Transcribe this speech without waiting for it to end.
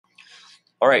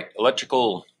All right,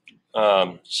 electrical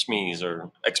SMEs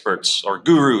or experts or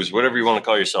gurus, whatever you want to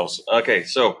call yourselves. Okay,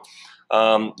 so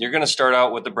you're going to start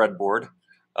out with the breadboard.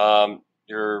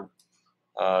 Your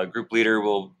group leader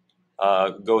will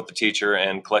go with the teacher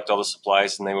and collect all the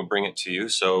supplies, and they will bring it to you.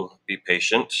 So be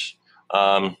patient.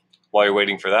 While you're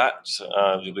waiting for that,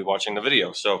 you'll be watching the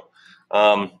video. So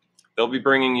they'll be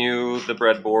bringing you the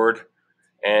breadboard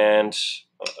and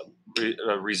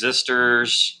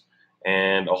resistors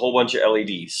and a whole bunch of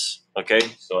LEDs. Okay,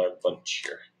 so I have a bunch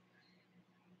here.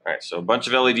 All right, so a bunch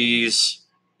of LEDs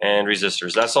and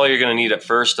resistors. That's all you're going to need at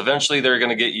first. Eventually, they're going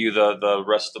to get you the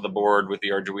rest of the board with the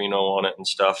Arduino on it and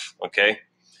stuff. Okay,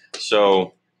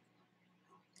 so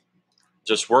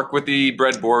just work with the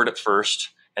breadboard at first,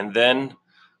 and then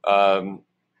by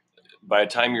the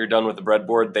time you're done with the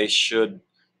breadboard, they should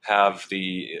have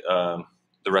the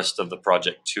rest of the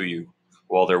project to you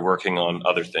while they're working on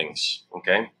other things.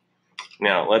 Okay.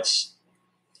 Now let's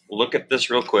look at this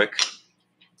real quick.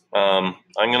 I'm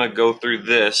going to go through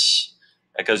this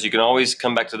because you can always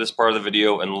come back to this part of the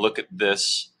video and look at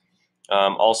this.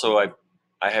 Also,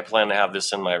 I had planned to have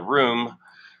this in my room,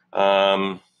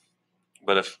 but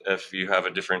if you have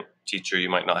a different teacher, you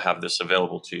might not have this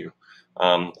available to you.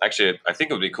 Actually, I think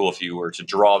it would be cool if you were to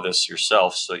draw this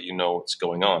yourself so that you know what's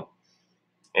going on.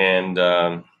 And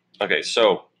okay,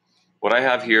 so what I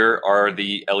have here are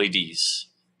the LEDs.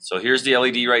 So here's the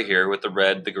LED right here with the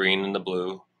red, the green, and the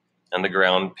blue, and the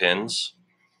ground pins.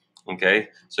 Okay,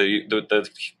 so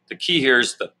the key here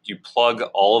is that you plug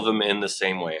all of them in the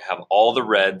same way. Have all the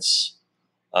reds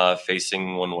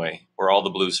facing one way, or all the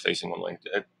blues facing one way.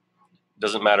 It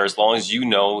doesn't matter as long as you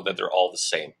know that they're all the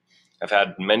same. I've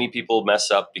had many people mess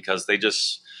up because they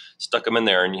just stuck them in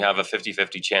there, and you have a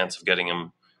 50-50 chance of getting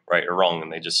them right or wrong,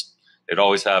 and they'd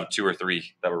always have 2 or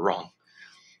 3 that were wrong.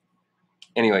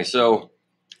 Anyway, so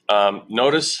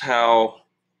notice how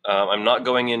I'm not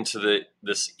going into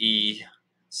this E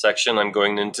section. I'm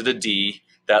going into the D.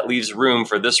 That leaves room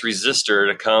for this resistor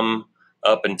to come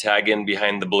up and tag in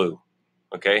behind the blue.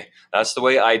 Okay, that's the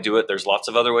way I do it. There's lots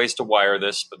of other ways to wire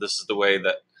this, but this is the way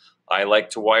that I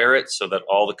like to wire it, so that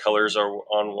all the colors are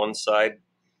on one side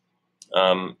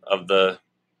of the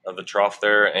trough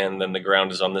there, and then the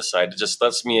ground is on this side. It just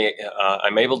lets me,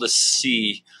 I'm able to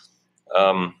see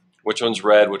which one's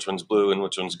red, which one's blue, and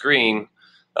which one's green,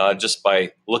 just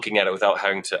by looking at it without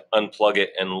having to unplug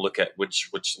it and look at which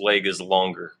leg is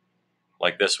longer,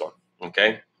 like this one.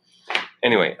 Okay.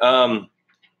 Anyway,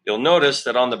 you'll notice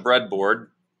that on the breadboard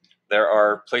there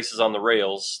are places on the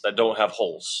rails that don't have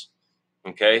holes.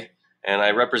 Okay, and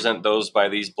I represent those by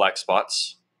these black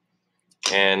spots.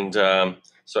 And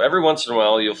so every once in a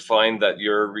while you'll find that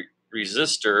your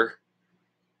resistor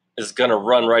is going to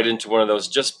run right into one of those.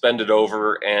 Just bend it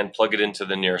over and plug it into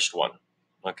the nearest one.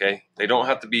 Okay, they don't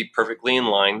have to be perfectly in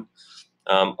line.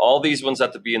 All these ones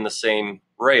have to be in the same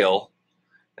rail,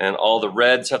 and all the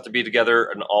reds have to be together,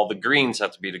 and all the greens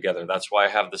have to be together. That's why I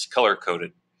have this color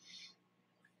coded.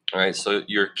 All right, so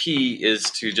your key is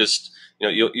to just,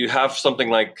 you have something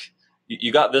like,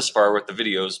 you got this far with the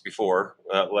videos before,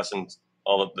 lessons,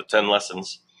 all of the 10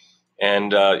 lessons,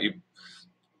 and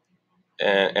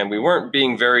and we weren't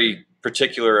being very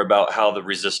particular about how the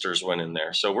resistors went in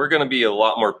there. So we're going to be a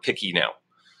lot more picky now,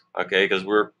 okay, because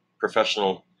we're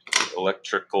professional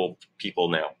electrical people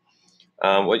now.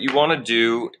 What you want to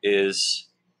do is,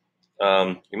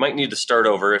 you might need to start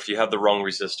over if you have the wrong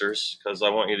resistors, because I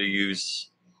want you to use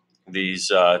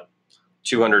these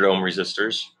 200 ohm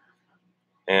resistors,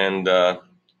 and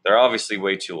they're obviously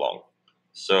way too long.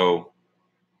 So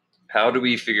how do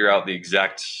we figure out the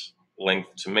exact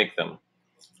length to make them?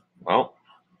 Well,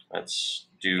 let's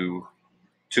do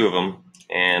 2 of them,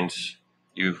 and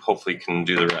you hopefully can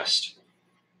do the rest.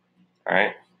 All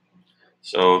right,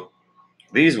 so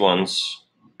these ones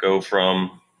go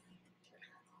from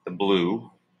the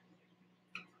blue,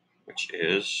 which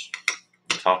is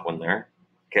the top one there.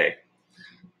 Okay,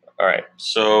 all right,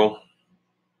 so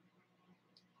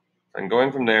I'm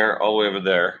going from there all the way over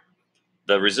there.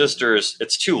 The resistor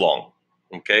it's too long.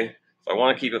 Okay, so I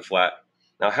want to keep it flat.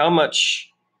 Now, how much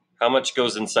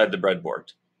goes inside the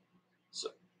breadboard? So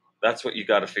that's what you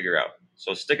got to figure out.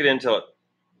 So stick it in so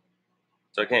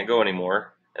it can't go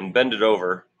anymore, and bend it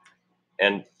over,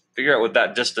 and figure out what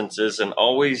that distance is, and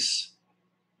always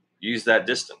use that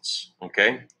distance.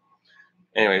 Okay.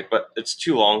 Anyway, but it's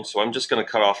too long, so I'm just going to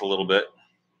cut off a little bit,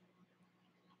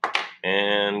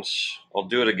 and I'll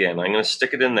do it again. I'm going to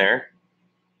stick it in there.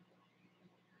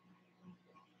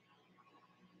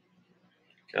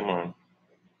 Come on.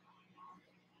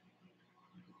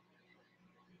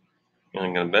 And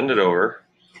I'm going to bend it over.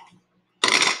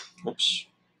 Oops.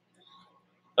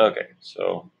 Okay,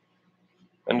 so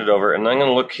bend it over, and I'm going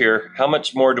to look here. How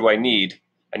much more do I need?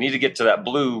 I need to get to that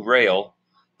blue rail,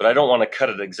 but I don't want to cut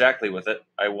it exactly with it.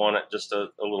 I want it just a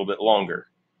little bit longer.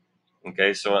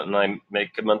 Okay, so and I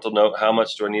make a mental note. How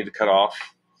much do I need to cut off?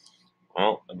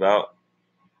 Well, about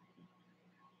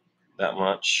that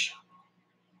much.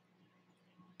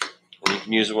 And you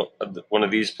can use one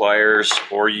of these pliers,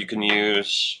 or you can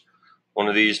use one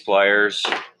of these pliers.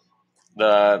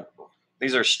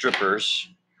 These are strippers,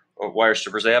 or wire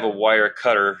strippers. They have a wire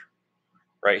cutter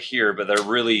right here, but they're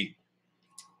really,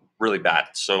 really bad.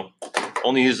 So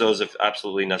only use those if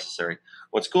absolutely necessary.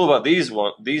 What's cool about these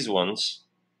ones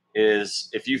is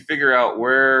if you figure out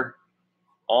where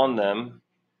on them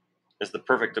is the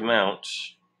perfect amount,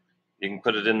 you can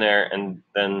put it in there and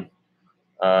then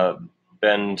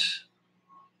bend.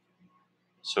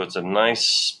 So it's a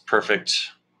nice, perfect,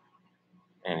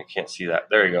 and you can't see that.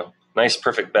 There you go. Nice,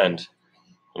 perfect bend.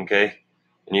 Okay.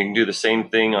 And you can do the same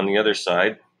thing on the other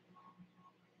side.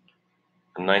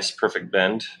 A nice, perfect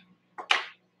bend.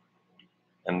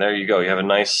 And there you go. You have a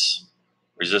nice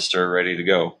resistor ready to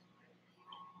go.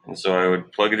 And so I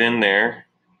would plug it in there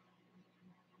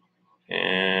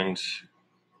and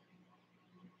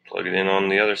plug it in on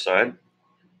the other side.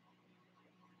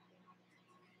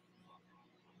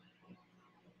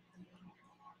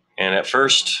 And at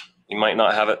first, you might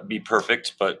not have it be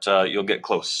perfect, but you'll get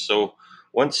close. So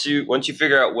once you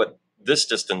figure out what this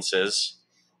distance is,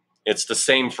 it's the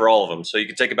same for all of them. So you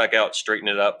can take it back out, straighten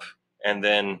it up, and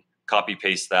then copy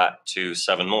paste that to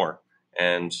 7 more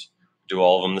and do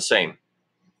all of them the same.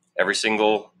 Every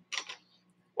single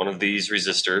one of these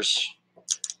resistors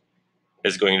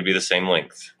is going to be the same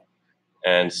length.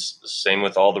 And same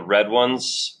with all the red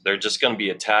ones. They're just going to be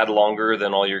a tad longer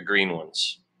than all your green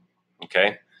ones.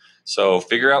 Okay, so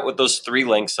figure out what those 3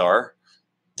 lengths are,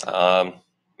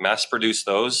 mass produce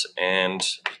those, and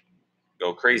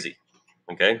go crazy.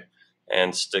 Okay,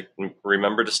 and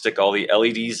remember to stick all the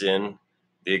LEDs in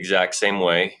the exact same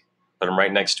way. Put them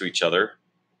right next to each other,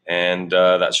 and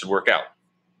that should work out.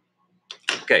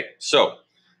 Okay, so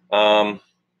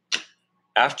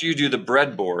after you do the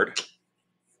breadboard,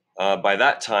 by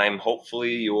that time,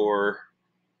 hopefully your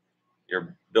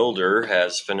builder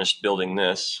has finished building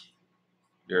this,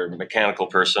 your mechanical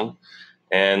person,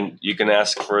 and you can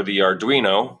ask for the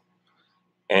Arduino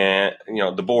and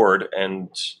the board, and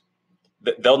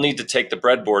they'll need to take the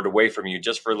breadboard away from you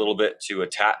just for a little bit to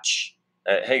attach.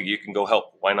 Hey, you can go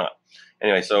help. Why not?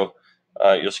 Anyway, so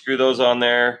you'll screw those on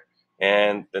there,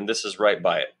 and then this is right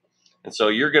by it. And so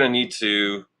you're going to need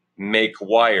to make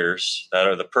wires that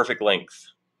are the perfect length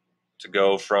to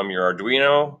go from your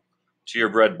Arduino to your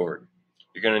breadboard.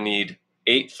 You're going to need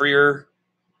 8 for your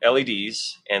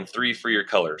LEDs and 3 for your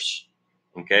colors.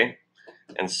 Okay,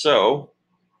 and so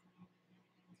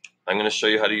I'm going to show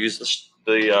you how to use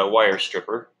the wire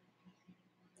stripper.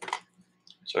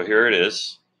 So here it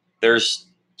is. There's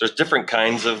different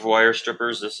kinds of wire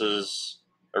strippers. This is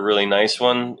a really nice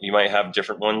one. You might have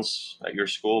different ones at your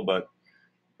school, but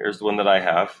here's the one that I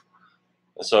have.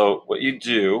 So what you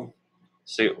do,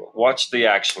 watch the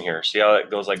action here. See how it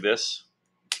goes like this?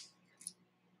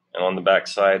 And on the back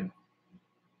side,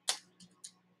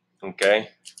 okay.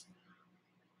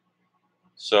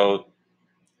 So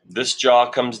this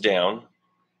jaw comes down,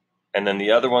 and then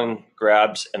the other one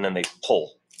grabs, and then they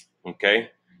pull, okay?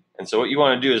 And so what you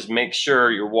want to do is make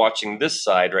sure you're watching this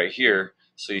side right here,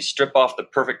 so you strip off the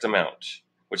perfect amount,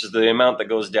 which is the amount that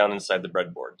goes down inside the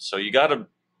breadboard. So you got to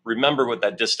remember what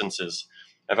that distance is.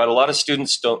 I've had a lot of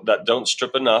students that don't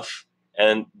strip enough,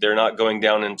 and they're not going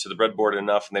down into the breadboard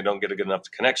enough, and they don't get a good enough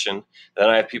connection. Then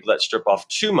I have people that strip off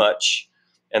too much,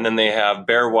 and then they have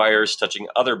bare wires touching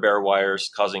other bare wires,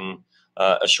 causing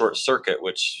a short circuit,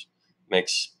 which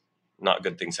makes not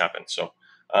good things happen. So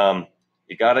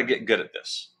you got to get good at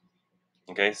this.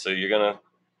 Okay, so you're going to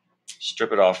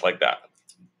strip it off like that.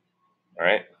 All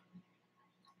right,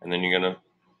 and then you're going to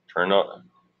turn on,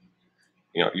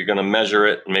 you're going to measure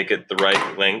it and make it the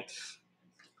right length.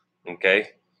 Okay,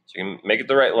 so you can make it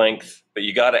the right length, but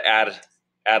you got to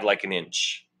add like an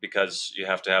inch, because you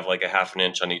have to have like a ½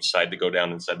 inch on each side to go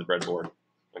down inside the breadboard.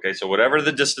 Okay, so whatever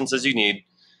the distances you need,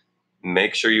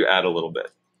 make sure you add a little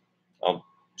bit. I'll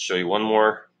show you one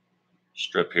more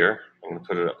strip here. I'm going to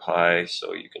put it up high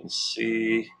so you can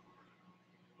see,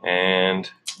 and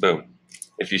boom.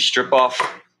 If you strip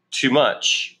off too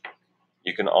much,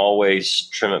 you can always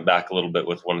trim it back a little bit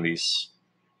with one of these.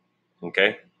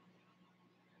 Okay,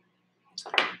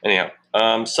 anyhow,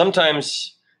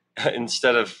 sometimes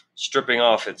instead of stripping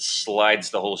off, it slides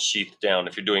the whole sheath down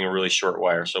if you're doing a really short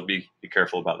wire, so be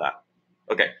careful about that.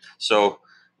 Okay, so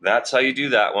that's how you do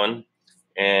that one.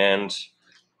 And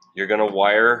you're going to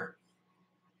wire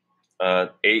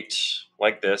 8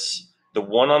 like this. The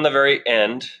one on the very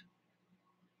end,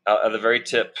 at the very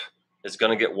tip, is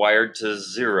going to get wired to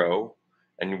 0,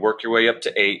 and you work your way up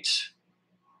to 8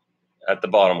 at the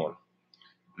bottom one.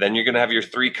 Then you're going to have your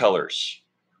 3 colors.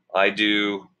 I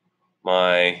do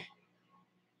my,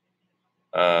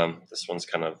 this one's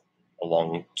kind of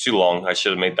too long. I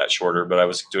should have made that shorter, but I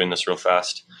was doing this real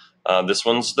fast. This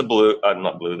one's the blue,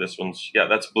 not blue, this one's, yeah,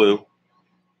 that's blue.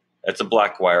 It's a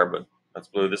black wire, but that's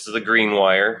blue. This is a green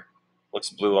wire. Looks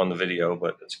blue on the video,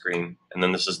 but it's green. And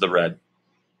then this is the red.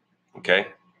 Okay.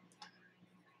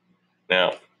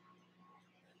 Now,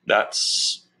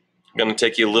 that's going to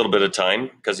take you a little bit of time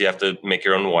because you have to make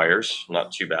your own wires.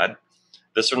 Not too bad.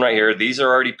 This one right here, these are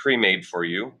already pre-made for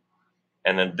you.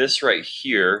 And then this right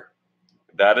here,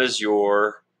 that is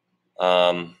your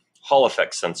Hall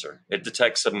effect sensor. It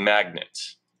detects a magnet.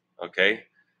 Okay.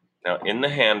 Now, in the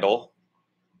handle,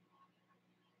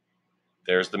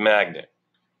 there's the magnet.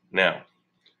 Now,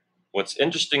 what's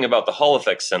interesting about the Hall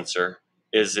effect sensor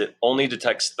is it only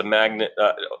detects the magnet,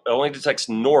 only detects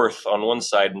north on one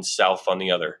side and south on the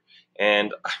other.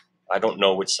 And I don't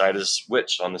know which side is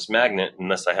which on this magnet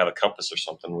unless I have a compass or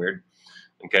something weird.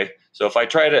 Okay, so if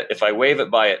I wave it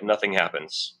by it, nothing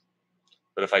happens.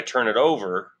 But if I turn it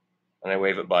over and I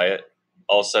wave it by it,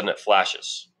 all of a sudden it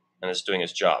flashes and it's doing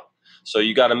its job. So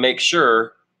you got to make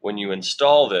sure when you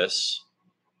install this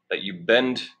that you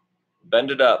bend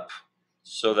it up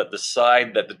so that the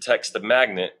side that detects the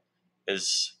magnet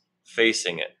is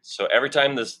facing it. So every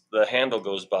time the handle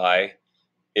goes by,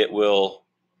 it will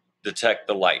detect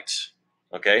the light.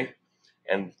 Okay,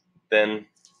 and then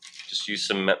just use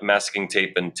some masking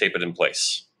tape and tape it in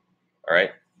place. All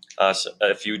right. So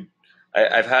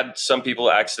I've had some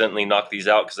people accidentally knock these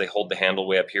out because they hold the handle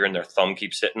way up here and their thumb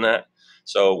keeps hitting that.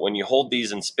 So when you hold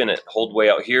these and spin it, hold way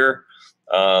out here.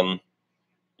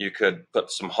 You could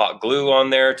put some hot glue on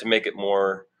there to make it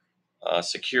more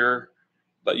secure,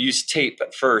 but use tape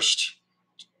at first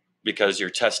because you're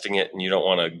testing it and you don't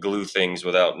want to glue things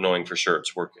without knowing for sure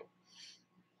it's working.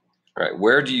 All right,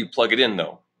 where do you plug it in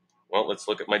though? Well, let's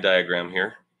look at my diagram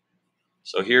here.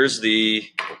 So here's the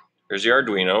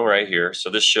Arduino right here. So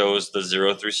this shows the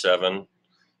 0 through 7.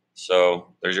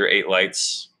 So there's your 8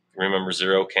 lights. Remember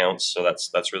 0 counts, so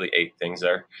that's really 8 things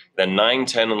there. Then 9,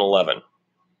 10, and 11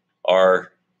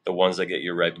 are the ones that get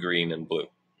you red, green, and blue.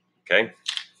 Okay.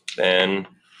 Then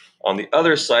on the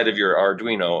other side of your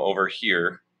Arduino over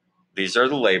here, these are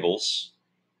the labels.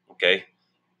 Okay.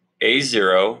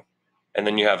 A0, and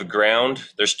then you have a ground.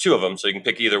 There's 2 of them, so you can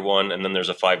pick either one, and then there's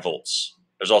a 5 volts.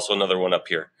 There's also another one up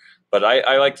here. But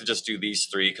I like to just do these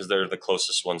 3 because they're the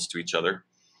closest ones to each other.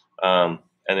 And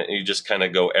you just kind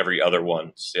of go every other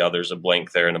one. See how there's a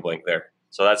blank there and a blank there.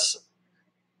 So that's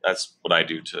what I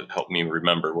do to help me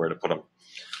remember where to put them.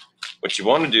 What you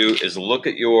want to do is look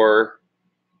at your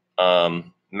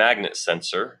magnet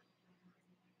sensor,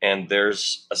 and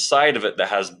there's a side of it that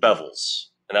has bevels,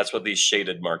 and that's what these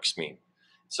shaded marks mean.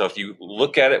 So if you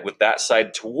look at it with that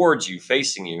side towards you,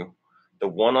 facing you, the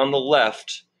one on the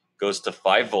left goes to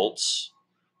 5 volts,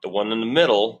 the one in the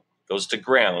middle goes to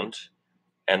ground,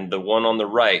 and the one on the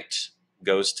right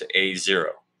goes to A0.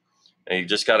 And you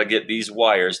just got to get these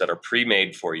wires that are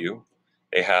pre-made for you.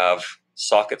 They have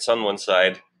sockets on one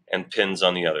side and pins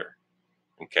on the other.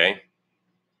 Okay,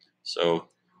 so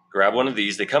grab one of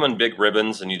these. They come in big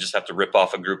ribbons, and you just have to rip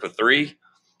off a group of 3,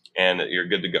 and you're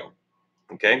good to go.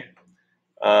 Okay.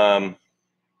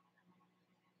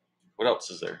 What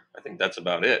else is there? I think that's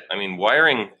about it. I mean,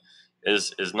 wiring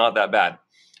is not that bad.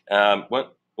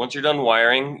 Once you're done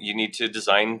wiring, you need to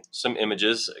design some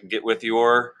images. Get with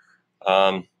your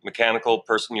mechanical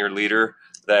person, your leader.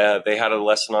 They had a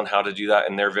lesson on how to do that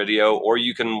in their video, or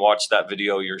you can watch that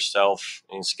video yourself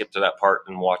and skip to that part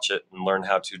and watch it and learn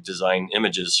how to design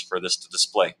images for this to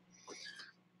display.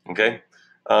 Okay.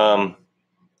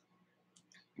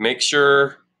 Make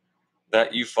sure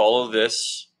that you follow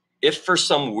this. If for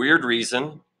some weird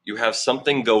reason you have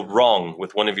something go wrong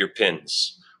with one of your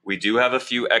pins, we do have a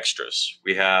few extras.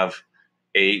 We have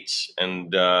 8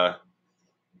 and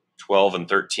 12 and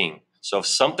 13. So if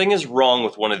something is wrong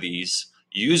with one of these,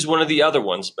 use one of the other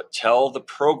ones, but tell the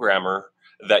programmer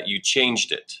that you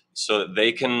changed it so that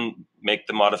they can make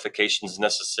the modifications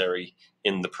necessary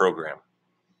in the program.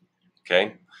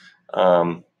 Okay.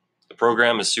 The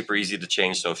program is super easy to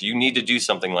change. So if you need to do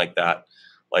something like that,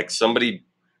 like somebody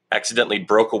accidentally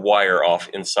broke a wire off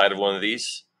inside of one of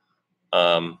these,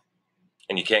 and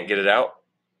you can't get it out,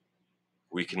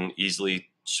 we can easily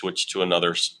switch to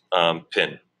another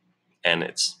pin, and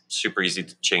it's super easy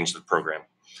to change the program.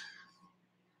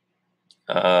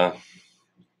 That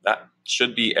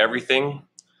should be everything.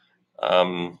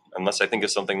 Unless I think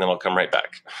of something, then I'll come right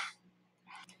back.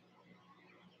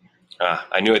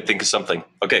 I knew I'd think of something.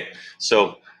 Okay,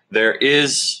 so there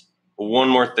is one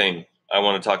more thing I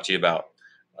want to talk to you about.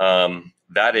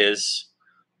 That is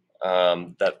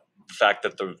that the fact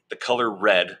that the color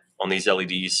red on these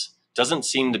LEDs doesn't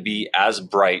seem to be as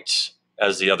bright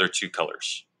as the other two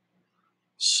colors.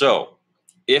 So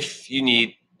if you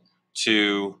need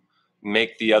to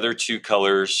make the other two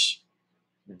colors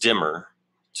dimmer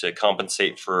to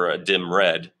compensate for a dim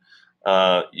red,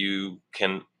 you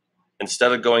can,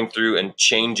 instead of going through and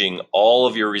changing all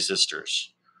of your resistors,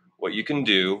 what you can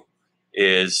do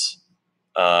is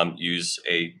use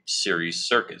a series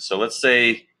circuit. So let's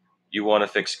say you want to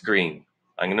fix green.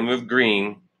 I'm going to move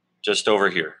green just over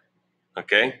here,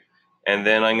 okay? And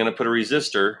then I'm going to put a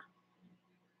resistor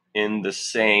in the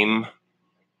same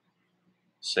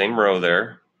row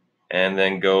there, and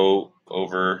then go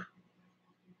over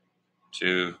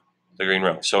to the green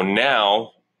row. So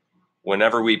now,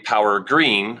 whenever we power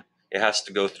green, it has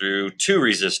to go through two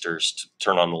resistors to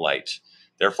turn on the light.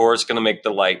 Therefore, it's going to make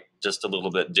the light just a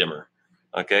little bit dimmer,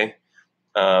 okay?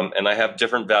 And I have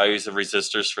different values of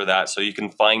resistors for that, so you can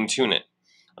fine tune it.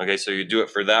 Okay, so you do it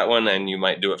for that one, and you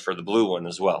might do it for the blue one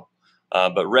as well.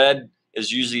 But red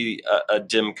is usually a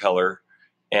dim color,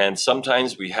 and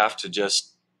sometimes we have to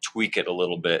just tweak it a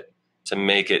little bit to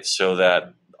make it so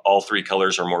that all three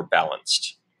colors are more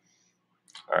balanced.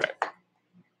 All right.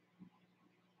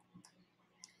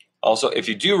 Also, if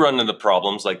you do run into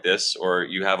problems like this, or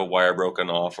you have a wire broken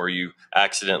off, or you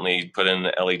accidentally put in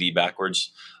the LED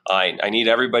backwards, I need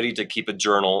everybody to keep a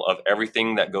journal of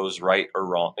everything that goes right or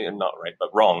wrong, not right, but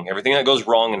wrong, everything that goes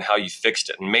wrong and how you fixed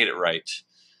it and made it right.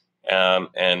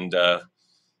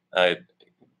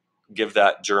 Give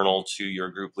that journal to your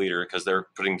group leader because they're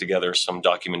putting together some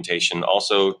documentation.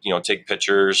 Also, take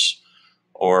pictures,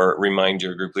 or remind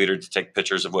your group leader to take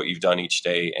pictures of what you've done each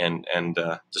day and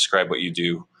describe what you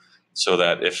do, so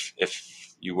that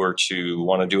if you were to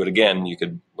want to do it again, you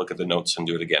could look at the notes and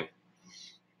do it again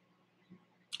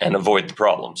and avoid the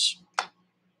problems.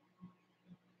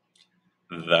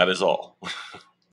 That is all.